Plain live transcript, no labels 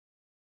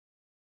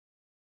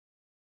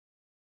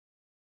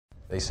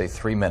They say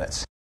 3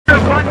 minutes.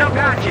 Run no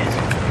patches.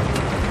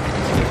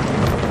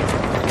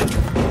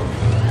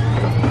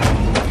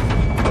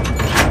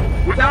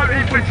 Without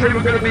infantry,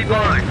 we're gonna be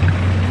blind.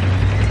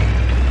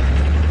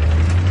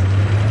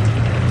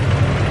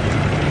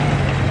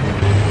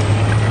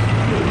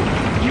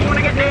 You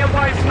wanna get nailed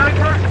by a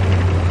sniper?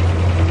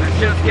 This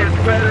just gets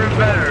better and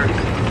better.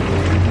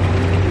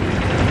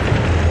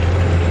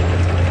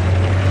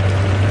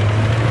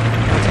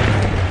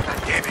 God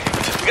damn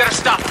it. We gotta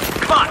stop him.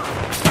 Come on.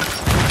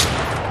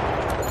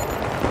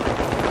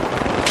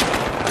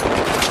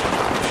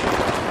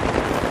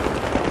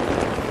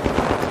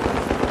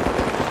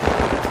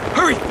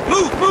 Hurry!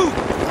 Move! Move!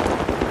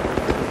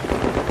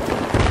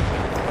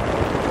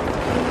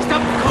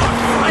 Stop the car!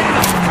 Light it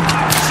up!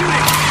 Shoot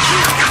it!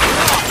 Shoot it!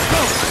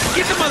 Go!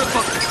 Get the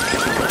motherfucker!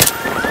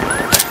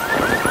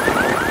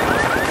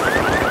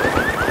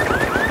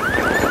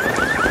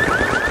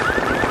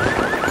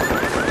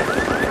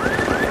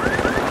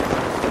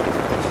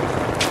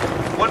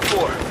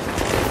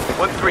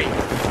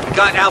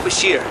 Got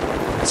Al-Bashir.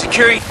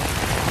 Security.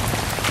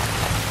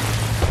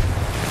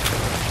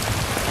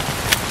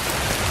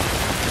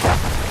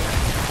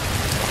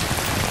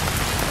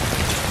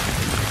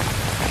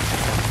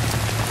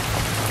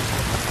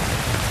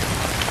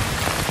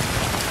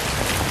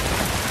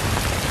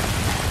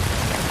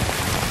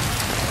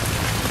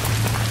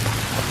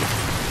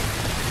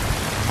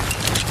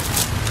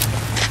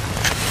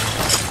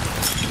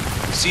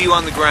 See you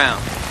on the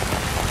ground.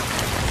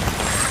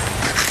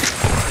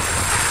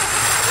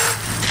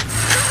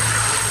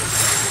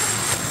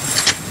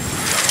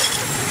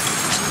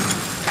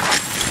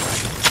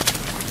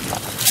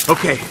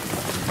 Okay,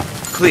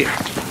 clear.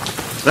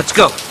 Let's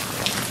go.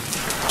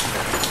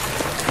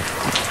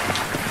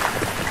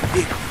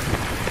 Vehicle,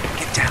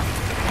 get down.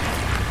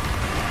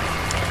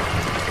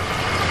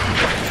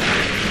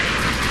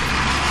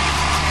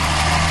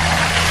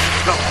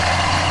 Go.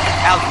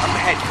 Allie, up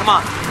ahead, come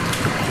on.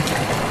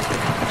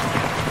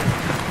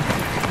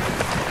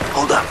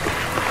 Hold up.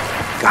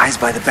 Guys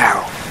by the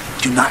barrel.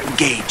 Do not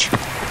engage.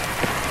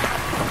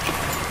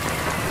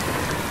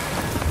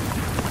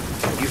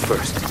 You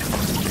first.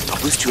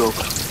 I'll boost you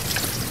over.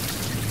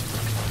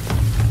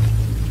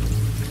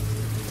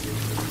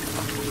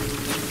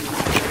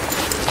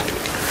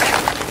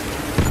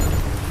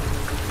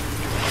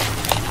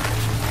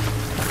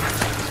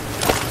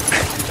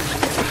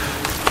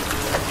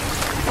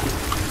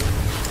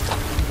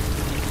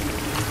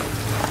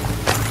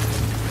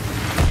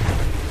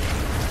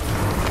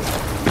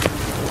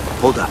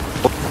 Hold up.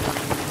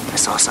 I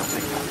saw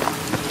something.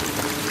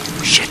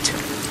 Shit.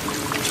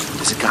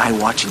 There's a guy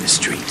watching the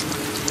street.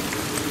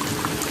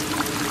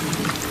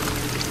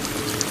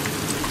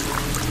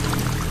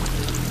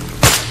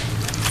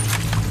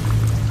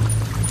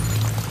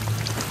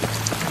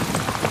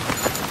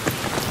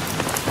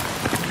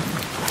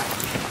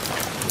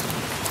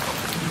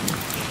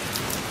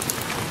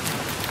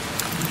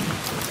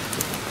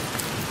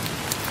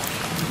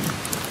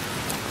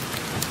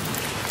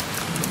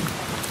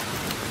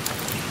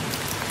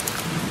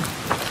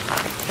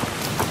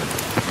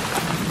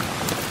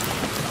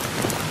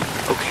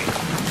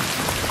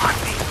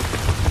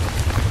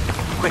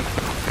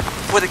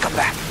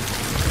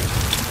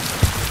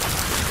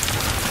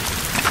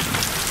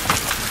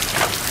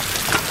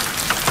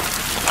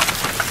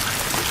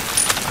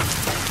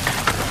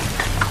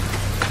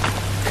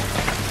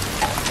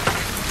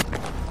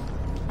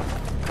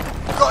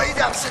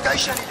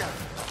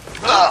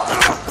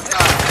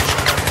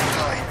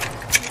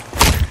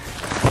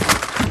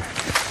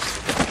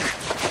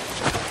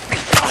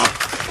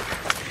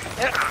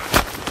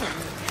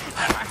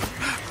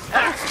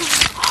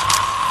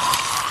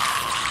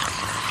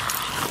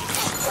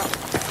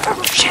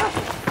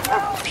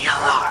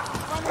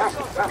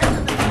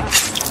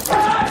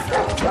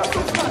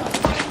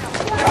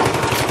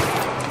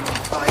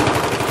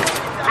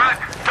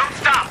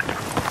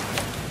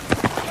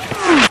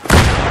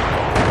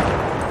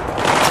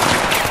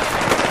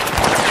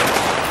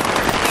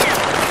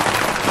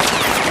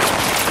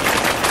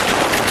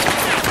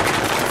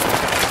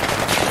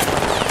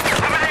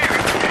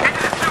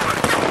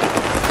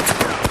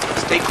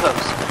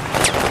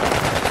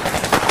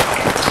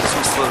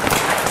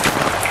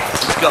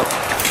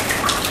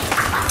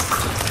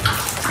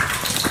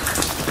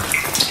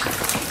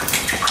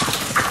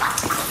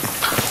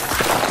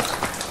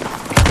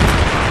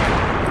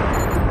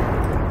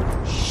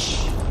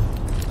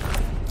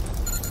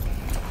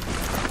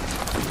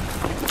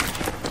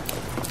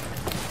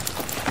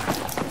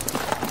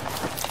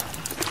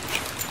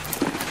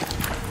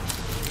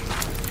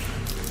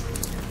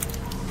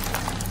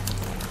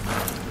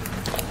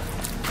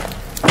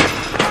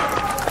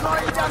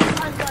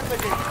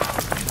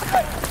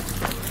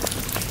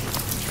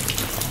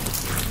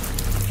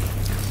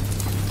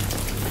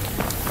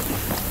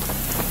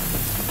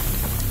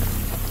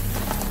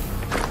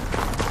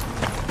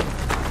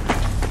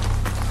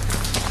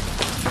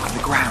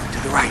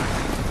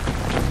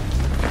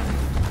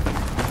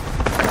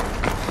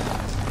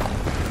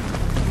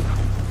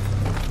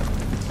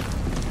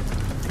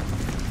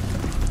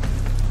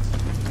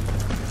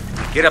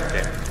 Get up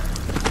there.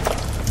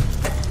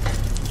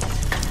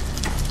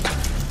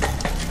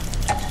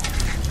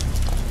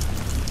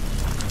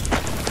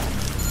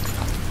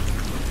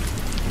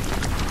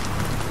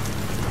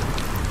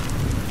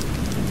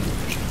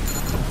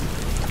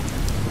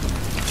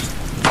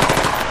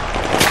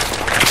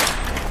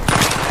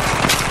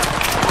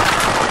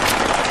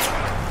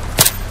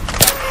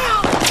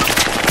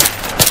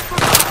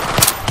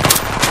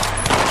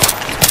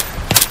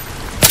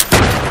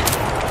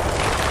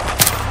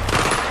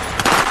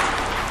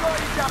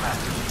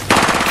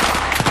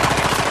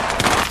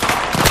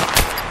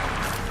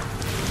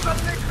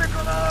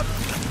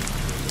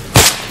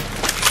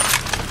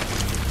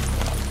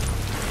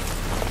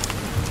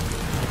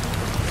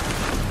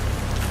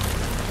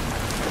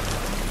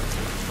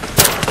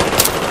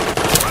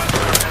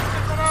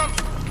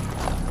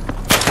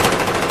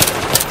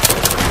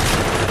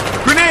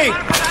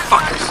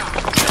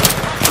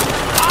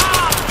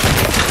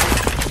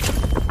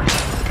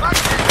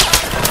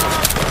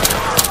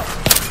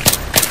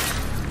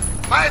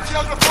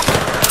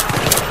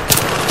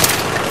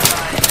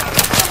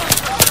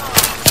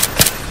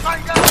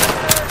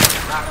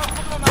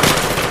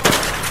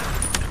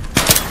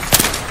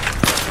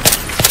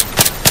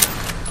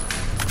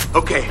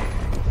 Okay,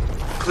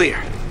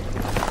 clear.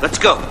 Let's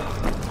go.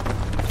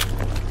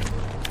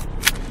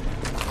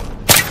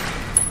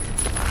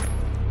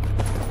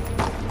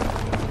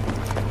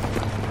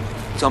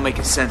 It's all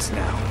making sense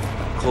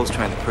now. Cole's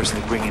trying to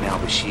personally bring in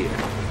al-Bashir.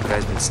 The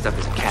guy's been stuck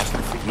as a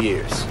captain for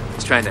years.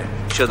 He's trying to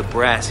show the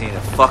brass he ain't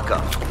a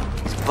fuck-up.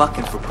 He's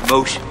bucking for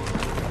promotion.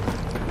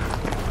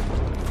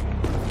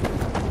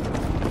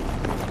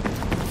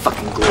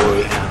 Fucking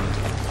glory hound.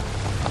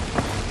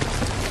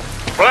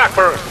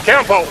 Blackburn,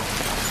 Campo,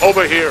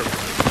 over here.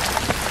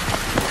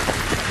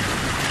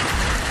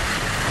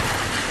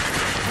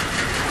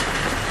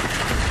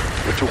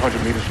 We're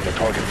 200 meters from the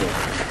target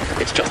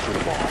zone. It's just through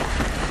the wall.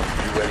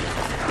 You ready?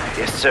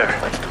 Yes, sir.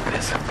 Let's do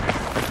this.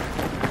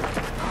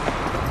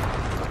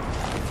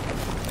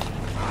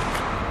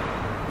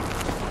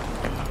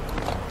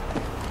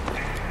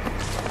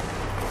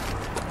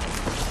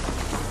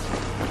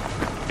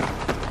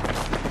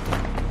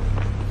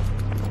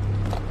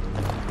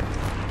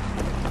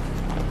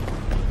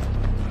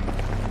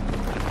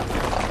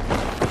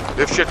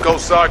 If shit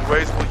goes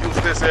sideways, we'll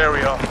use this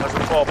area as a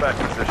fallback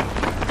position.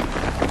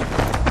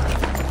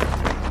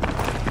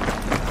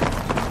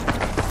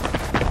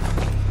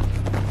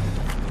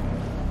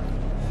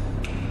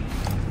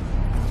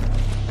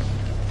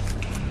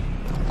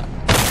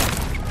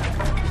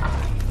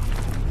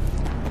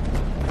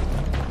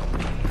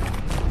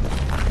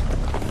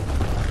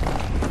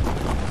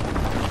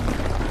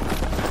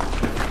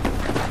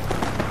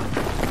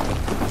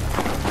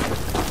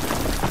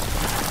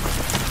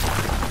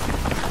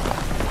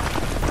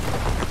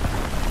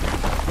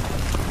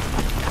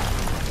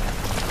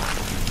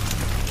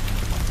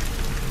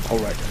 All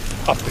right,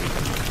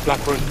 update.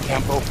 Blackburn,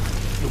 Campo,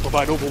 you'll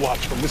provide overwatch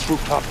from this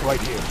rooftop right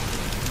here.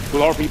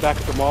 We'll all be back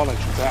at the mall and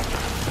shoot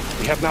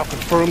after. We have now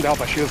confirmed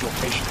al-Bashir's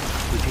location.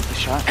 We take the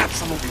shot?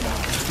 Absolutely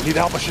not. We need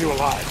al-Bashir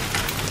alive.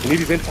 We need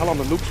his intel on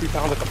the nukes we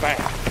found at the bank.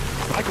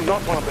 I do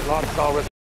not want a Bin Laden-style